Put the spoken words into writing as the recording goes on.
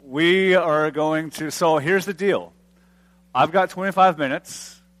we are going to, so here's the deal. I've got 25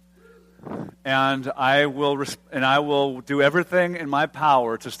 minutes, and I will do everything in my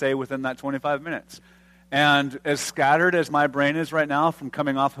power to stay within that 25 minutes. And as scattered as my brain is right now from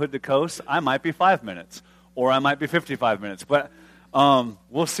coming off hood to coast, I might be 5 minutes, or I might be 55 minutes. But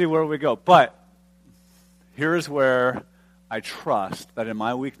we'll see where we go. But here's where I trust that in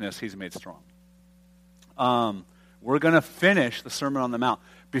my weakness, he's made strong. We're going to finish the Sermon on the Mount.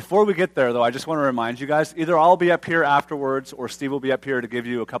 Before we get there, though, I just want to remind you guys, either I'll be up here afterwards or Steve will be up here to give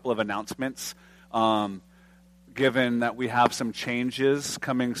you a couple of announcements, given that we have some changes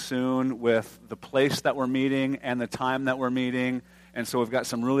coming soon with the place that we're meeting and the time that we're meeting. And so we've got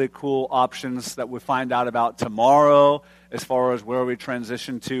some really cool options that we'll find out about tomorrow as far as where we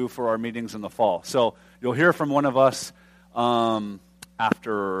transition to for our meetings in the fall. So you'll hear from one of us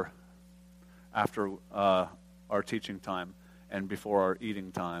after our teaching time and before our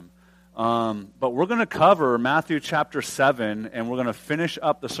eating time. But we're going to cover Matthew chapter 7, and we're going to finish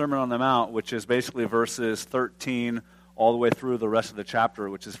up the Sermon on the Mount, which is basically verses 13 all the way through the rest of the chapter,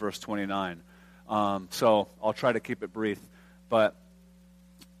 which is verse 29. So I'll try to keep it brief. But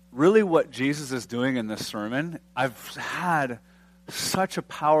really what Jesus is doing in this sermon, I've had such a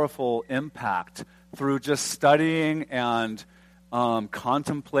powerful impact through just studying and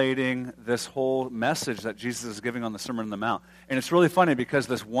contemplating this whole message that Jesus is giving on the Sermon on the Mount. And it's really funny because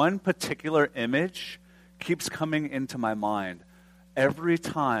this one particular image keeps coming into my mind every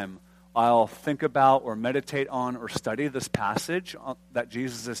time I'll think about or meditate on or study this passage that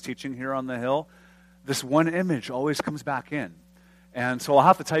Jesus is teaching here on the hill. This one image always comes back in. And so I'll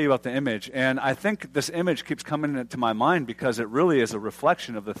have to tell you about the image. And I think this image keeps coming into my mind because it really is a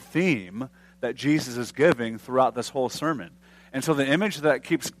reflection of the theme that Jesus is giving throughout this whole sermon. And so the image that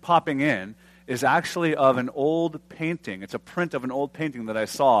keeps popping in is actually of an old painting. It's a print of an old painting that I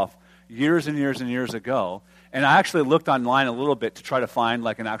saw years and years and years ago. And I actually looked online a little bit to try to find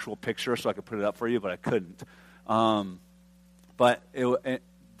like an actual picture so I could put it up for you, but I couldn't. But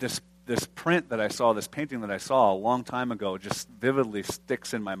this print that I saw, this painting that I saw a long time ago just vividly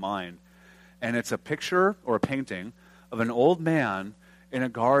sticks in my mind. And it's a picture or a painting of an old man in a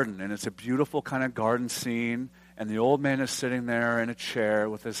garden. And it's a beautiful kind of garden scene. And the old man is sitting there in a chair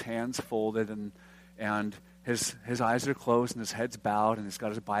with his hands folded and his eyes are closed and his head's bowed and he's got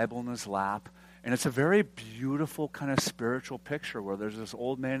his Bible in his lap. And it's a very beautiful kind of spiritual picture where there's this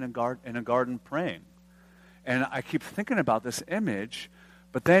old man in a garden praying. And I keep thinking about this image,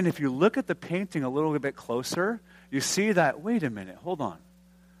 but then if you look at the painting a little bit closer, you see that, wait a minute, hold on.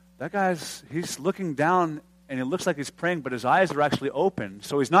 That he's looking down and it looks like he's praying, but his eyes are actually open.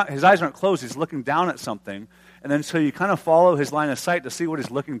 So his eyes aren't closed, he's looking down at something. And then so you kind of follow his line of sight to see what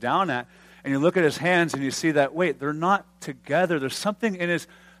he's looking down at. And you look at his hands and you see that, wait, they're not together. There's something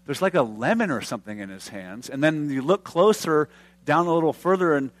there's like a lemon or something in his hands. And then you look closer, down a little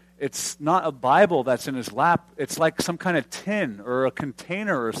further, and it's not a Bible that's in his lap. It's like some kind of tin or a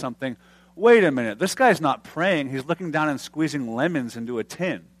container or something. Wait a minute, this guy's not praying. He's looking down and squeezing lemons into a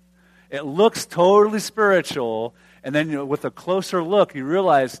tin. It looks totally spiritual. And then with a closer look, you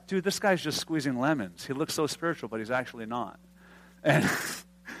realize, dude, this guy's just squeezing lemons. He looks so spiritual, but he's actually not.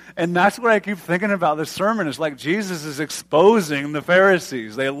 And that's what I keep thinking about this sermon. It's like Jesus is exposing the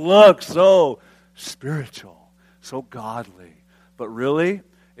Pharisees. They look so spiritual, so godly. But really,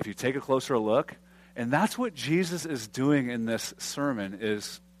 if you take a closer look, and that's what Jesus is doing in this sermon,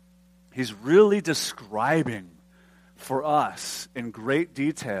 is he's really describing for us in great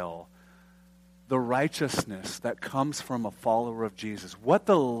detail the righteousness that comes from a follower of Jesus, what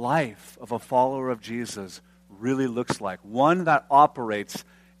the life of a follower of Jesus really looks like, one that operates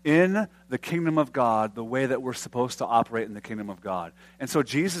in the kingdom of God the way that we're supposed to operate in the kingdom of God. And so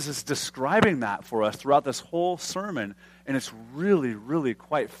Jesus is describing that for us throughout this whole sermon, and it's really, really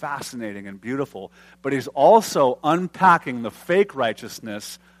quite fascinating and beautiful. But he's also unpacking the fake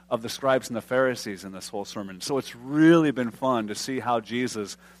righteousness of the scribes and the Pharisees in this whole sermon. So it's really been fun to see how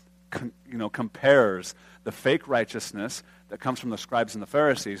Jesus compares the fake righteousness that comes from the scribes and the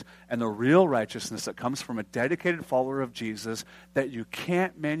Pharisees and the real righteousness that comes from a dedicated follower of Jesus that you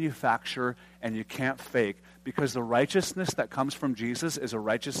can't manufacture and you can't fake, because the righteousness that comes from Jesus is a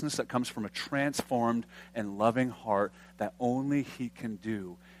righteousness that comes from a transformed and loving heart that only he can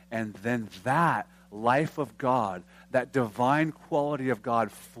do. And then that life of God, that divine quality of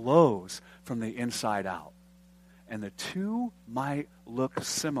God, flows from the inside out. And the two might look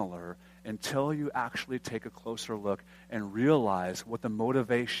similar until you actually take a closer look and realize what the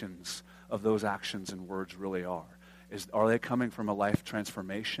motivations of those actions and words really are. Are they coming from a life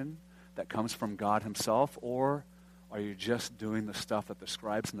transformation that comes from God himself, or are you just doing the stuff that the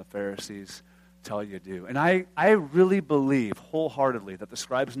scribes and the Pharisees tell you to do? And I really believe wholeheartedly that the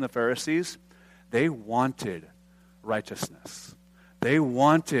scribes and the Pharisees, they wanted righteousness. They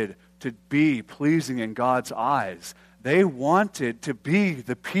wanted to be pleasing in God's eyes. They wanted to be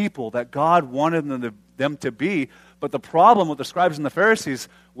the people that God wanted them to be. But the problem with the scribes and the Pharisees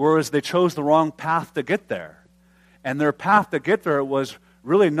was they chose the wrong path to get there. And their path to get there was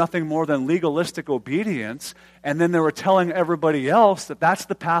really nothing more than legalistic obedience. And then they were telling everybody else that that's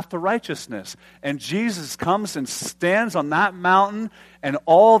the path to righteousness. And Jesus comes and stands on that mountain, and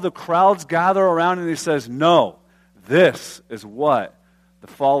all the crowds gather around, and he says, no, this is what the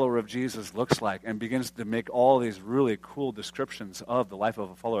follower of Jesus looks like, and begins to make all these really cool descriptions of the life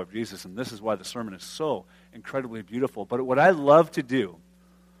of a follower of Jesus. And this is why the sermon is so incredibly beautiful. But what I love to do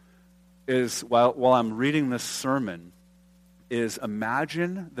is, while I'm reading this sermon, is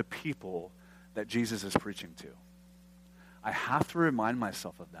imagine the people that Jesus is preaching to. I have to remind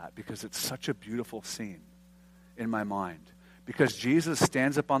myself of that because it's such a beautiful scene in my mind. Because Jesus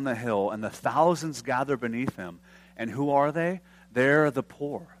stands up on the hill, and the thousands gather beneath him. And who are they? They're the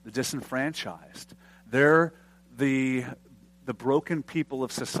poor, the disenfranchised. They're the broken people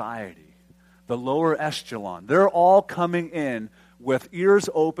of society, the lower echelon. They're all coming in with ears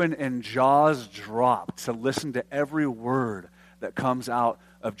open and jaws dropped to listen to every word that comes out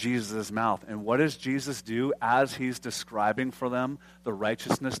of Jesus' mouth. And what does Jesus do as he's describing for them the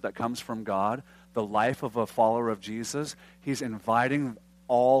righteousness that comes from God, the life of a follower of Jesus? He's inviting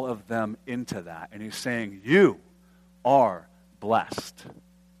all of them into that. And he's saying, you are blessed.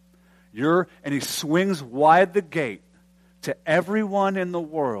 And he swings wide the gate to everyone in the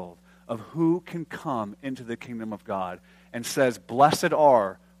world of who can come into the kingdom of God, and says, blessed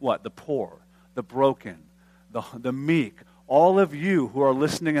are what? The poor, the broken, the meek. All of you who are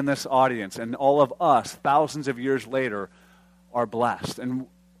listening in this audience, and all of us thousands of years later, are blessed. And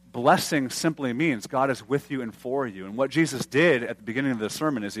blessing simply means God is with you and for you. And what Jesus did at the beginning of the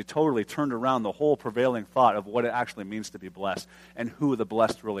sermon is he totally turned around the whole prevailing thought of what it actually means to be blessed and who the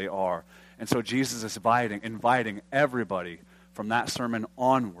blessed really are. And so Jesus is inviting everybody from that sermon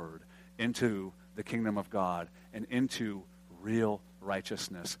onward into the kingdom of God and into real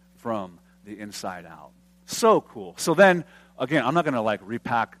righteousness from the inside out. So cool. So then, again, I'm not going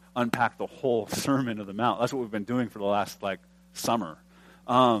to unpack the whole Sermon of the Mount. That's what we've been doing for the last summer.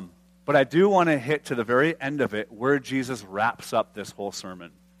 But I do want to hit to the very end of it where Jesus wraps up this whole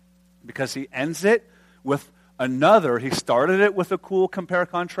sermon. Because he ends it with he started it with a cool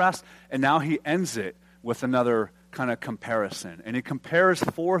compare-contrast, and now he ends it with another kind of comparison. And he compares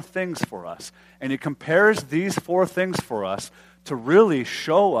 4 things for us. And he compares these 4 things for us to really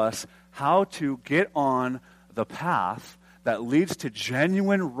show us how to get on the path that leads to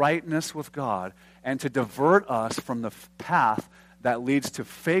genuine rightness with God, and to divert us from the path that leads to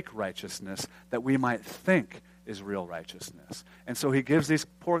fake righteousness that we might think is real righteousness. And so he gives these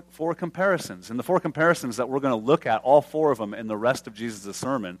 4 comparisons. And the 4 comparisons that we're going to look at, all 4 of them in the rest of Jesus'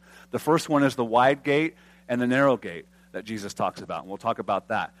 sermon. The first one is the wide gate and the narrow gate that Jesus talks about. And we'll talk about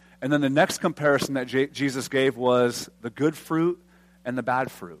that. And then the next comparison that Jesus gave was the good fruit and the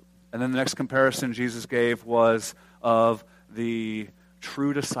bad fruit. And then the next comparison Jesus gave was of the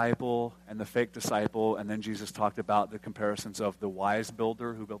true disciple and the fake disciple. And then Jesus talked about the comparisons of the wise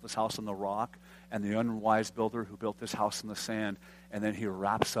builder who built his house on the rock and the unwise builder who built his house in the sand. And then he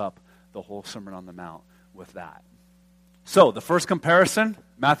wraps up the whole Sermon on the Mount with that. So the first comparison,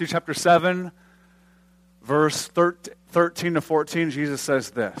 Matthew chapter 7, verse 13 to 14, Jesus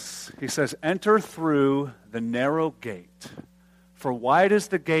says this. He says, enter through the narrow gate. For wide is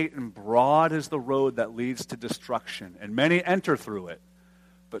the gate and broad is the road that leads to destruction, and many enter through it.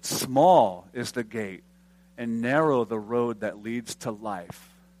 But small is the gate and narrow the road that leads to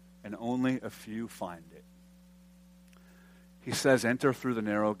life, and only a few find it. He says, enter through the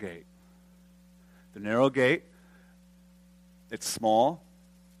narrow gate. The narrow gate, it's small,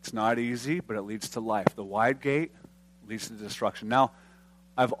 it's not easy, but it leads to life. The wide gate leads to destruction. Now,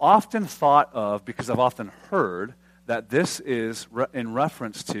 I've often thought of, because I've often heard, that this is in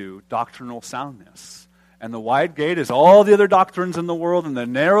reference to doctrinal soundness. And the wide gate is all the other doctrines in the world, and the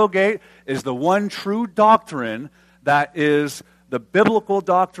narrow gate is the one true doctrine that is the biblical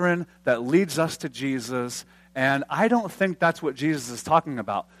doctrine that leads us to Jesus. And I don't think that's what Jesus is talking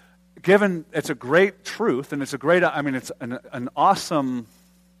about. Given it's a great truth, and it's it's an awesome,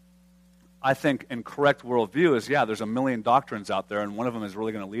 I think, and correct worldview is, there's a million doctrines out there, and one of them is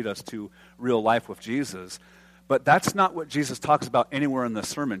really going to lead us to real life with Jesus. But that's not what Jesus talks about anywhere in the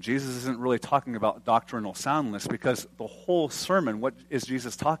sermon. Jesus isn't really talking about doctrinal soundness, because the whole sermon, what is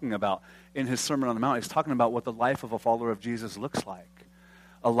Jesus talking about in his Sermon on the Mount? He's talking about what the life of a follower of Jesus looks like.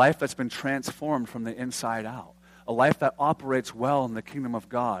 A life that's been transformed from the inside out. A life that operates well in the kingdom of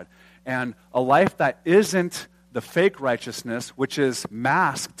God. And a life that isn't the fake righteousness, which is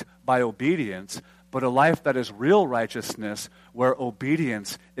masked by obedience, but a life that is real righteousness, where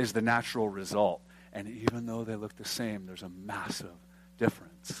obedience is the natural result. And even though they look the same, there's a massive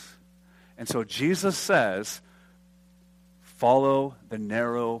difference. And so Jesus says, follow the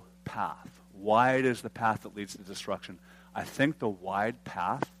narrow path. Wide is the path that leads to destruction. I think the wide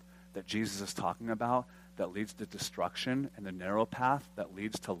path that Jesus is talking about that leads to destruction, and the narrow path that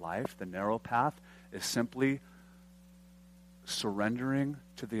leads to life, the narrow path is simply surrendering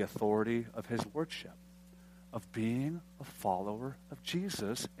to the authority of his lordship, of being a follower of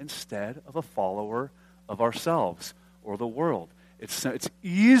Jesus instead of a follower of ourselves or the world. It's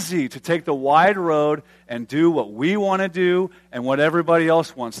easy to take the wide road and do what we want to do and what everybody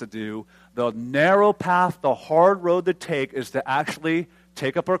else wants to do. The narrow path, the hard road to take, is to actually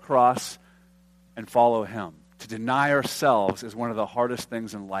take up our cross and follow him. To deny ourselves is one of the hardest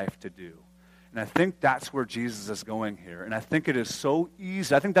things in life to do. And I think that's where Jesus is going here. And I think it is so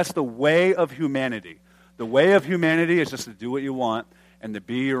easy. I think that's the way of humanity. The way of humanity is just to do what you want and to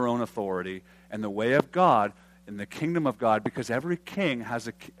be your own authority. And the way of God, in the kingdom of God, because every kingdom has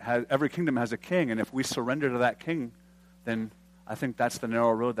a king, and if we surrender to that king, then I think that's the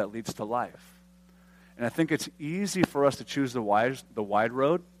narrow road that leads to life. And I think it's easy for us to choose the wide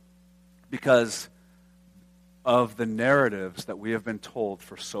road because of the narratives that we have been told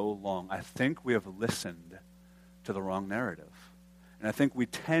for so long. I think we have listened to the wrong narrative. And I think we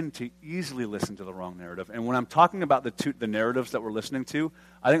tend to easily listen to the wrong narrative. And when I'm talking about the narratives that we're listening to,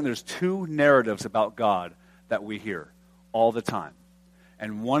 I think there's two narratives about God that we hear all the time.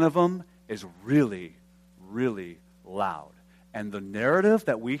 And one of them is really, really loud. And the narrative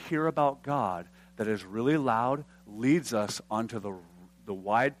that we hear about God that is really loud leads us onto the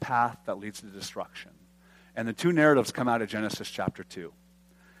wide path that leads to destruction. And the two narratives come out of Genesis chapter 2.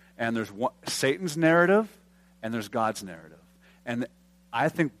 And there's Satan's narrative and there's God's narrative. And I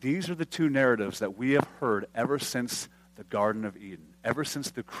think these are the two narratives that we have heard ever since the Garden of Eden, ever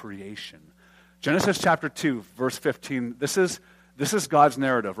since the creation. Genesis chapter 2, verse 15, this is God's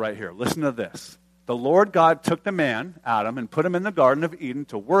narrative right here. Listen to this. The Lord God took the man, Adam, and put him in the Garden of Eden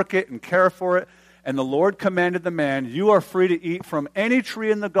to work it and care for it. And the Lord commanded the man, you are free to eat from any tree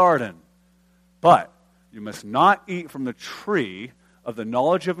in the garden, but you must not eat from the tree of the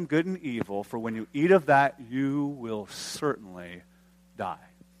knowledge of good and evil, for when you eat of that, you will certainly die.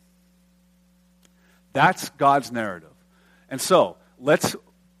 That's God's narrative. And so, let's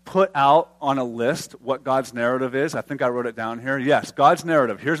put out on a list what God's narrative is. I think I wrote it down here. Yes, God's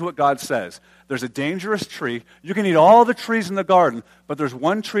narrative. Here's what God says. There's a dangerous tree. You can eat all the trees in the garden, but there's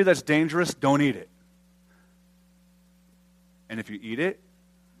one tree that's dangerous. Don't eat it. And if you eat it,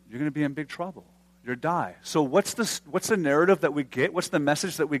 you're going to be in big trouble. You'll die. So what's the narrative that we get? What's the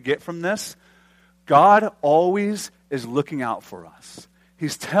message that we get from this? God always is looking out for us.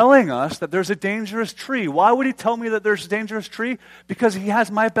 He's telling us that there's a dangerous tree. Why would he tell me that there's a dangerous tree? Because he has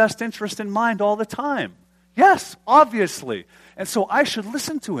my best interest in mind all the time. Yes, obviously. And so I should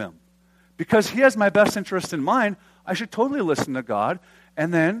listen to him. Because he has my best interest in mind, I should totally listen to God,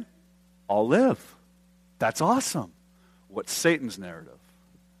 and then I'll live. That's awesome. What's Satan's narrative?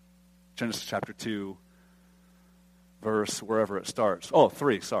 Genesis chapter 2, verse wherever it starts.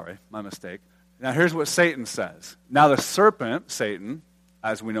 3, sorry, my mistake. Now here's what Satan says. Now the serpent, Satan,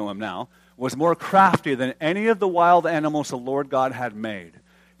 as we know him now, was more crafty than any of the wild animals the Lord God had made.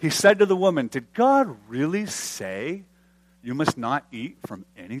 He said to the woman, did God really say you must not eat from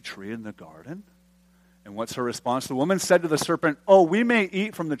any tree in the garden? And what's her response? The woman said to the serpent, we may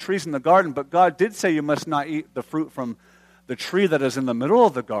eat from the trees in the garden, but God did say you must not eat the fruit from the tree that is in the middle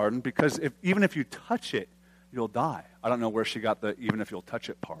of the garden, because even if you touch it, you'll die. I don't know where she got the even if you'll touch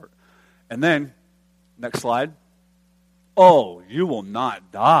it part. And then, next slide. You will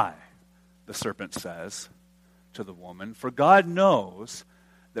not die, the serpent says to the woman, for God knows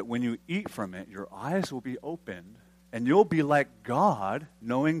that when you eat from it, your eyes will be opened, and you'll be like God,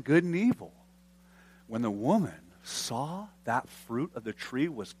 knowing good and evil. When the woman saw that fruit of the tree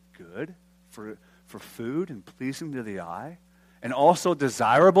was good for food and pleasing to the eye, and also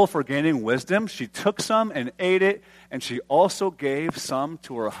desirable for gaining wisdom, she took some and ate it, and she also gave some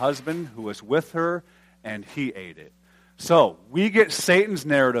to her husband who was with her, and he ate it. So, we get Satan's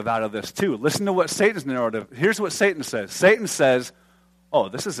narrative out of this too. Listen to what Satan's narrative, here's what Satan says. Satan says,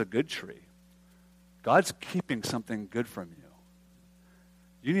 this is a good tree. God's keeping something good from you.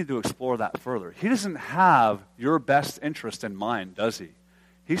 You need to explore that further. He doesn't have your best interest in mind, does he?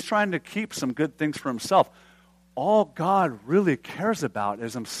 He's trying to keep some good things for himself. All God really cares about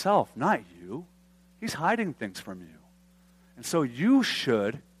is himself, not you. He's hiding things from you. And so you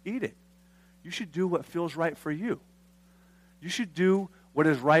should eat it. You should do what feels right for you. You should do what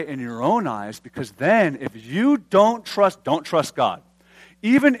is right in your own eyes, because then if you don't trust God.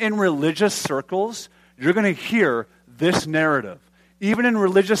 Even in religious circles, you're going to hear this narrative. Even in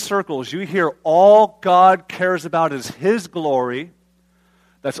religious circles, you hear all God cares about is his glory.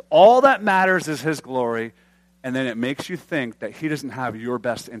 That's all that matters is his glory. And then it makes you think that he doesn't have your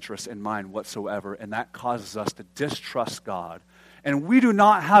best interest in mind whatsoever. And that causes us to distrust God. And we do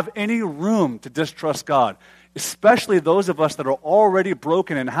not have any room to distrust God, especially those of us that are already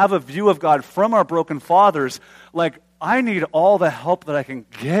broken and have a view of God from our broken fathers. Like, I need all the help that I can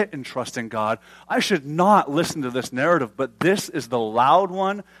get in trusting God. I should not listen to this narrative, but this is the loud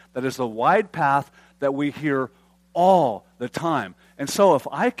one, that is the wide path that we hear all the time. And so if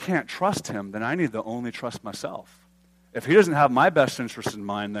I can't trust him, then I need to only trust myself. If he doesn't have my best interest in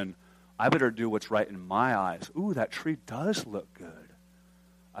mind, then I better do what's right in my eyes. Ooh, that tree does look good.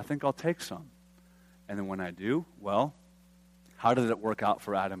 I think I'll take some. And then when I do, well, how did it work out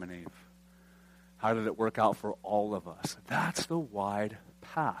for Adam and Eve? How did it work out for all of us? That's the wide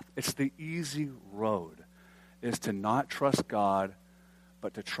path. It's the easy road, is to not trust God,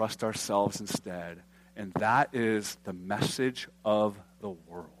 but to trust ourselves instead. And that is the message of the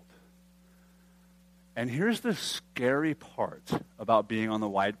world. And here's the scary part about being on the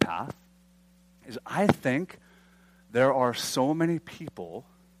wide path, is I think there are so many people,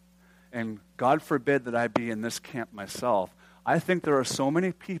 and God forbid that I be in this camp myself, I think there are so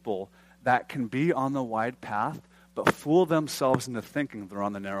many people that can be on the wide path, but fool themselves into thinking they're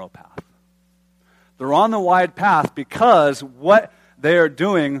on the narrow path. They're on the wide path because what they are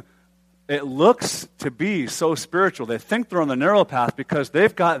doing, it looks to be so spiritual. They think they're on the narrow path because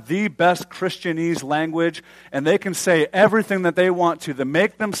they've got the best Christianese language, and they can say everything that they want to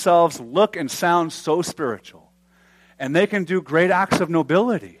make themselves look and sound so spiritual. And they can do great acts of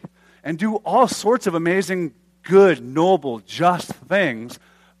nobility and do all sorts of amazing, good, noble, just things.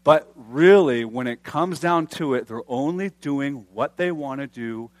 But really, when it comes down to it, they're only doing what they want to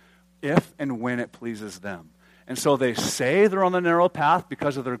do if and when it pleases them. And so they say they're on the narrow path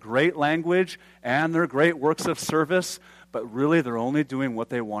because of their great language and their great works of service, but really they're only doing what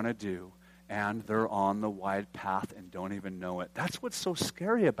they want to do, and they're on the wide path and don't even know it. That's what's so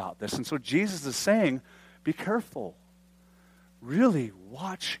scary about this. And so Jesus is saying, be careful. Really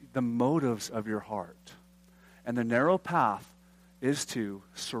watch the motives of your heart. And the narrow path is to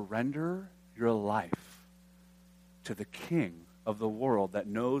surrender your life to the King of the world that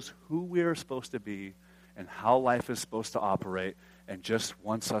knows who we are supposed to be and how life is supposed to operate, and just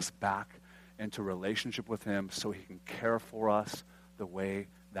wants us back into relationship with him so he can care for us the way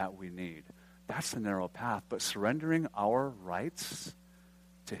that we need. That's the narrow path. But surrendering our rights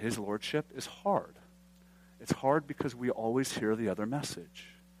to his lordship is hard. It's hard because we always hear the other message.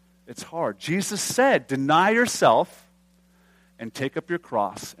 It's hard. Jesus said, deny yourself and take up your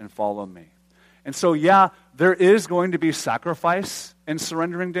cross and follow me. And so, yeah, there is going to be sacrifice in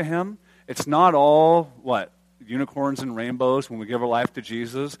surrendering to him. It's not all, unicorns and rainbows when we give our life to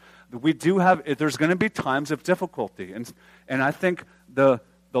Jesus. We do have, there's going to be times of difficulty. And I think the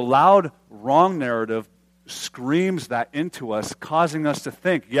loud, wrong narrative screams that into us, causing us to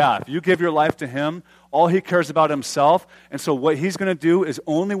think, yeah, if you give your life to him, all he cares about himself, and so what he's going to do is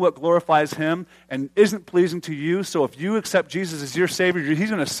only what glorifies him and isn't pleasing to you. So if you accept Jesus as your Savior, he's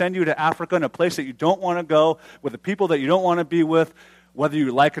going to send you to Africa, in a place that you don't want to go, with the people that you don't want to be with, whether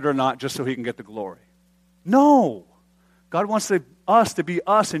you like it or not, just so he can get the glory. No. God wants us to be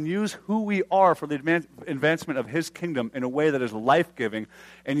us and use who we are for the advancement of his kingdom in a way that is life-giving.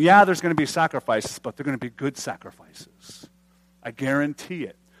 And yeah, there's going to be sacrifices, but they're going to be good sacrifices. I guarantee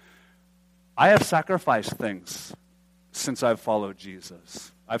it. I have sacrificed things since I've followed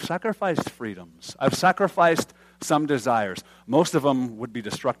Jesus. I've sacrificed freedoms. I've sacrificed some desires. Most of them would be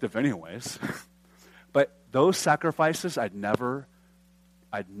destructive anyways. But those sacrifices I'd never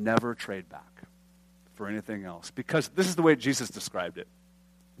trade back for anything else. Because this is the way Jesus described it.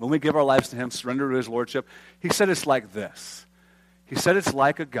 When we give our lives to him, surrender to his lordship, he said it's like this. He said it's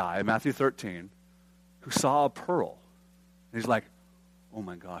like a guy, Matthew 13, who saw a pearl. And he's like, oh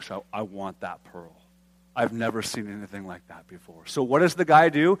my gosh, I want that pearl. I've never seen anything like that before. So what does the guy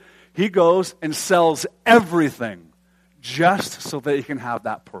do? He goes and sells everything just so that he can have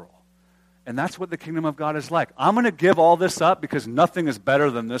that pearl. And that's what the kingdom of God is like. I'm going to give all this up because nothing is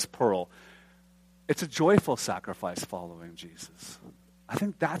better than this pearl. It's a joyful sacrifice following Jesus. I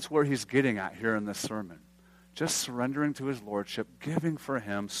think that's where he's getting at here in this sermon. Just surrendering to his lordship, giving for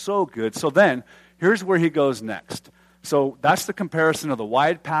him, so good. So then, here's where he goes next. So that's the comparison of the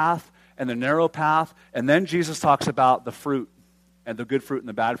wide path and the narrow path. And then Jesus talks about the fruit and the good fruit and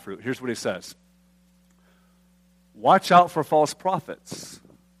the bad fruit. Here's what he says. Watch out for false prophets.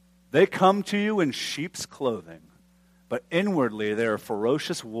 They come to you in sheep's clothing, but inwardly they are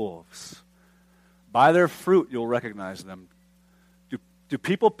ferocious wolves. By their fruit you'll recognize them. Do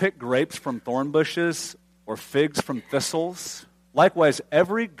people pick grapes from thorn bushes or figs from thistles? Likewise,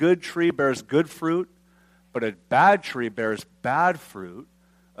 every good tree bears good fruit, but a bad tree bears bad fruit.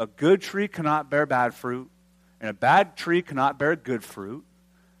 A good tree cannot bear bad fruit, and a bad tree cannot bear good fruit.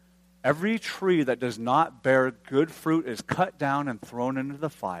 Every tree that does not bear good fruit is cut down and thrown into the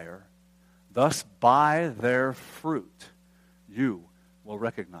fire. Thus, by their fruit, you will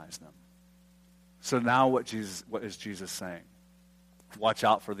recognize them. So now what is Jesus saying? Watch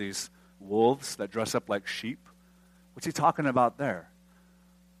out for these wolves that dress up like sheep. What's he talking about there?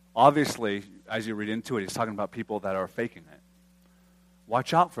 Obviously, as you read into it, he's talking about people that are faking it.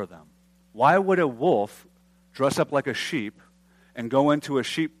 Watch out for them. Why would a wolf dress up like a sheep and go into a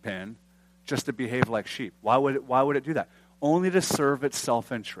sheep pen just to behave like sheep? Why would it do that? Only to serve its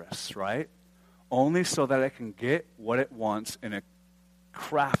self-interests, right? Only so that it can get what it wants in a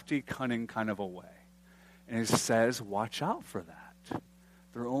crafty, cunning kind of a way. And he says, watch out for that.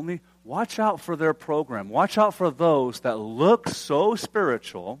 Watch out for their program. Watch out for those that look so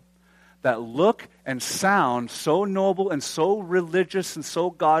spiritual, that look and sound so noble and so religious and so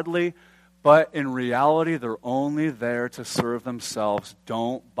godly, but in reality, they're only there to serve themselves.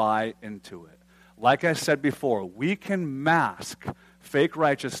 Don't buy into it. Like I said before, we can mask fake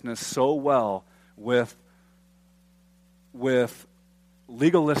righteousness so well with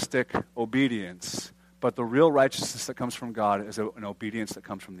legalistic obedience, but the real righteousness that comes from God is an obedience that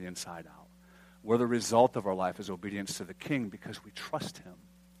comes from the inside out, where the result of our life is obedience to the King because we trust him,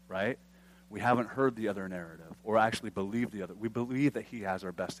 right? We haven't heard the other narrative or actually believed the other. We believe that he has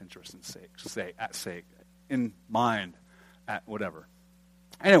our best interest in mind, at whatever.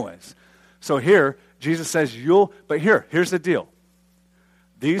 Anyways, so here, Jesus says, here's the deal.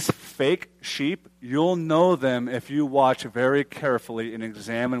 These fake sheep, you'll know them if you watch very carefully and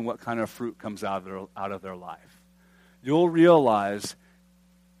examine what kind of fruit comes out of their life. You'll realize,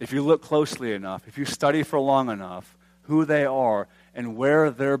 if you look closely enough, if you study for long enough, who they are and where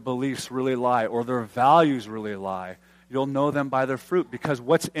their beliefs really lie or their values really lie, you'll know them by their fruit, because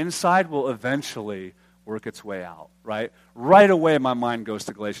what's inside will eventually work its way out, right? Right away, my mind goes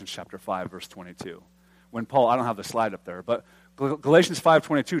to Galatians chapter 5, verse 22. When Paul, I don't have the slide up there, but Galatians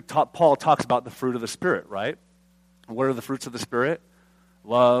 5:22, Paul talks about the fruit of the Spirit, right? What are the fruits of the Spirit?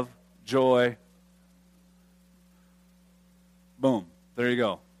 Love, joy. Boom. There you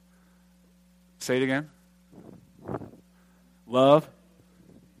go. Say it again. Love,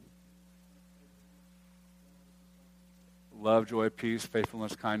 joy, peace,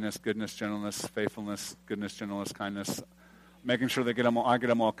 faithfulness, kindness, goodness, gentleness, faithfulness, goodness, gentleness, kindness. Making sure I get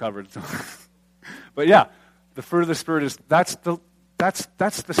them all covered. But yeah, the fruit of the Spirit is that's the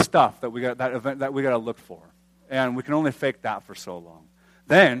stuff that we got to look for, and we can only fake that for so long.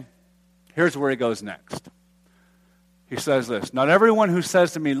 Then here's where he goes next. He says this: "Not everyone who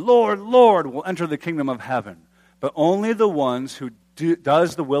says to me, 'Lord, Lord,' will enter the kingdom of heaven, but only the ones who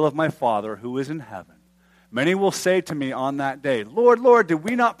does the will of my Father who is in heaven. Many will say to me on that day, 'Lord, Lord, did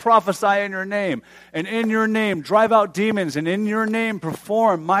we not prophesy in your name, and in your name drive out demons, and in your name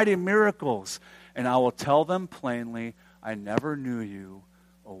perform mighty miracles?' And I will tell them plainly, 'I never knew you.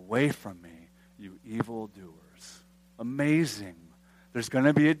 Away from me, you evildoers.'" Amazing. There's going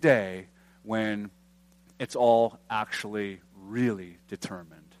to be a day when it's all actually really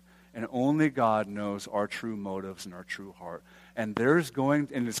determined. And only God knows our true motives and our true heart. And it's going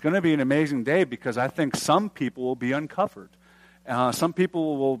to be an amazing day, because I think some people will be uncovered. Some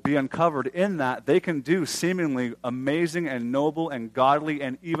people will be uncovered in that they can do seemingly amazing and noble and godly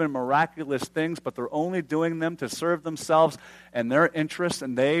and even miraculous things, but they're only doing them to serve themselves and their interests,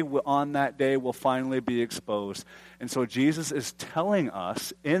 and they, on that day, will finally be exposed. And so Jesus is telling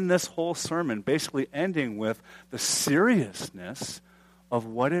us in this whole sermon, basically ending with the seriousness of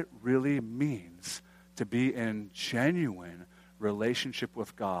what it really means to be in genuine relationship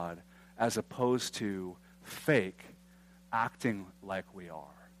with God, as opposed to fake acting like we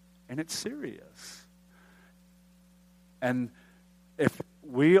are. And it's serious. And if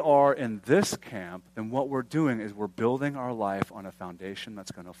we are in this camp, then what we're doing is we're building our life on a foundation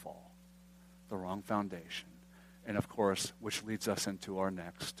that's going to fall. The wrong foundation. And of course, which leads us into our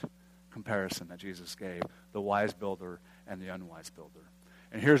next comparison that Jesus gave, the wise builder and the unwise builder.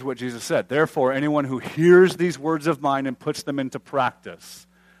 And here's what Jesus said. Therefore, anyone who hears these words of mine and puts them into practice,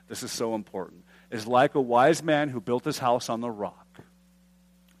 this is so important, is like a wise man who built his house on the rock.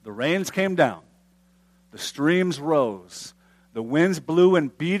 The rains came down. The streams rose. The winds blew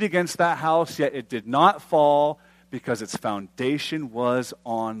and beat against that house, yet it did not fall because its foundation was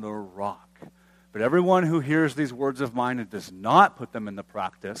on the rock. But everyone who hears these words of mine and does not put them into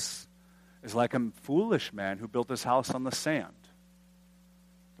practice is like a foolish man who built his house on the sand.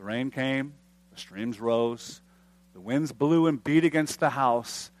 The rain came, the streams rose, the winds blew and beat against the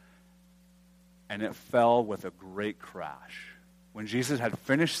house, and it fell with a great crash. When Jesus had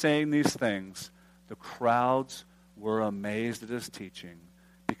finished saying these things, the crowds were amazed at his teaching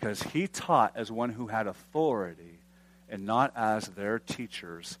because he taught as one who had authority and not as their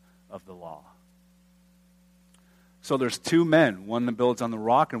teachers of the law. So there's two men, one that builds on the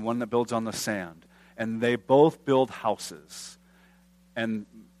rock and one that builds on the sand. And they both build houses. And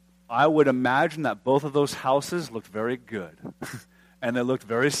I would imagine that both of those houses looked very good. And they looked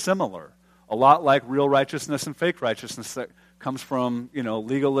very similar. A lot like real righteousness and fake righteousness that comes from,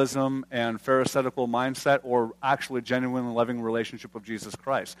 legalism and pharisaical mindset, or actually genuine loving relationship with Jesus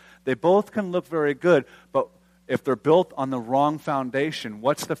Christ. They both can look very good, but if they're built on the wrong foundation,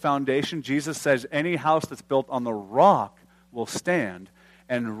 what's the foundation? Jesus says any house that's built on the rock will stand.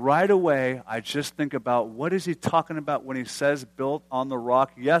 And right away, I just think about, what is he talking about when he says built on the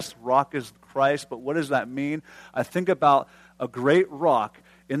rock? Yes, rock is Christ, but what does that mean? I think about a great rock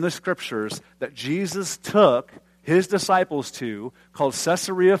in the scriptures that Jesus took his disciples to, called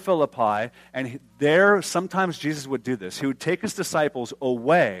Caesarea Philippi, and there, sometimes Jesus would do this. He would take his disciples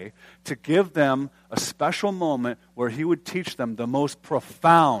away to give them a special moment where he would teach them the most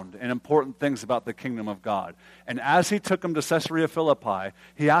profound and important things about the kingdom of God. And as he took them to Caesarea Philippi,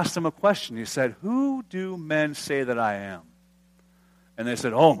 he asked them a question. He said, "Who do men say that I am?" And they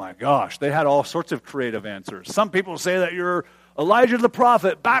said, "Oh my gosh." They had all sorts of creative answers. Some people say that you're Elijah the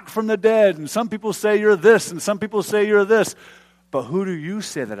prophet, back from the dead. And some people say you're this, and some people say you're this. But who do you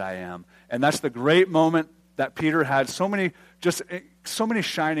say that I am? And that's the great moment that Peter had. So many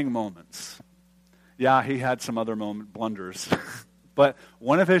shining moments. Yeah, he had some other blunders. But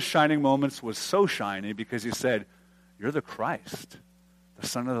one of his shining moments was so shiny because he said, "You're the Christ, the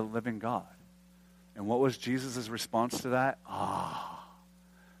Son of the living God." And what was Jesus' response to that?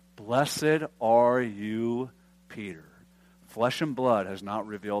 Blessed are you, Peter. Flesh and blood has not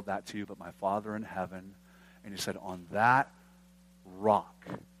revealed that to you, but my Father in heaven. And he said, on that rock,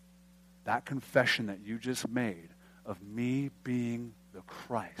 that confession that you just made of me being the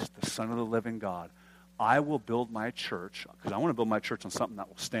Christ, the Son of the living God, I will build my church, because I want to build my church on something that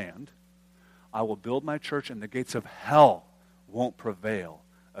will stand. I will build my church, and the gates of hell won't prevail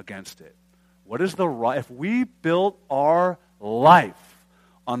against it. What is the right? If we build our life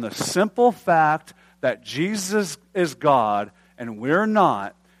on the simple fact that Jesus is God and we're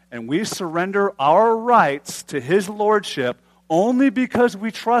not, and we surrender our rights to his lordship only because we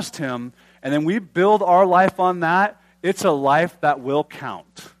trust him, and then we build our life on that, it's a life that will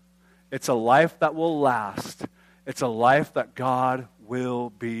count. It's a life that will last. It's a life that God will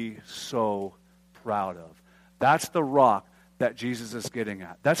be so proud of. That's the rock that Jesus is getting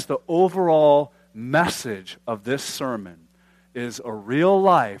at. That's the overall message of this sermon, is a real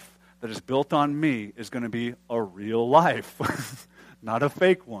life that is built on me is going to be a real life, not a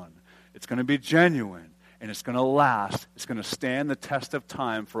fake one. It's going to be genuine, and it's going to last. It's going to stand the test of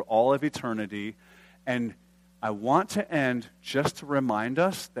time for all of eternity. And I want to end just to remind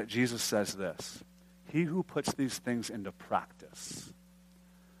us that Jesus says this: he who puts these things into practice.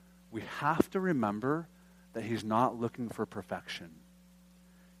 We have to remember that he's not looking for perfection.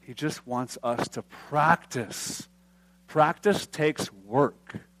 He just wants us to practice. Practice takes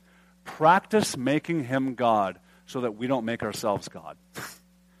work. Practice making him God so that we don't make ourselves God.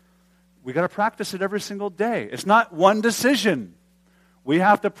 We got to practice it every single day. It's not one decision. We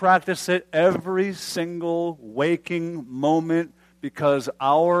have to practice it every single waking moment because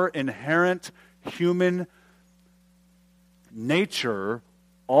our inherent human nature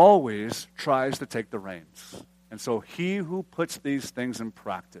always tries to take the reins. And so he who puts these things in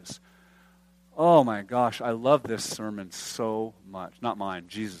practice. Oh my gosh, I love this sermon so much. Not mine,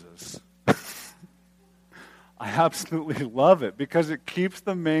 Jesus. I absolutely love it because it keeps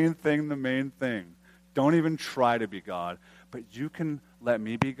the main thing the main thing. Don't even try to be God, but you can let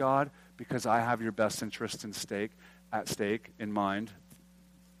me be God because I have your best interest at stake in mind,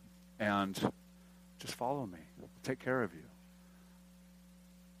 and just follow me. Take care of you.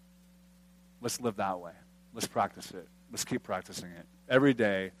 Let's live that way. Let's practice it. Let's keep practicing it every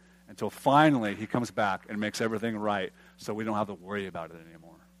day until finally he comes back and makes everything right so we don't have to worry about it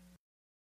anymore.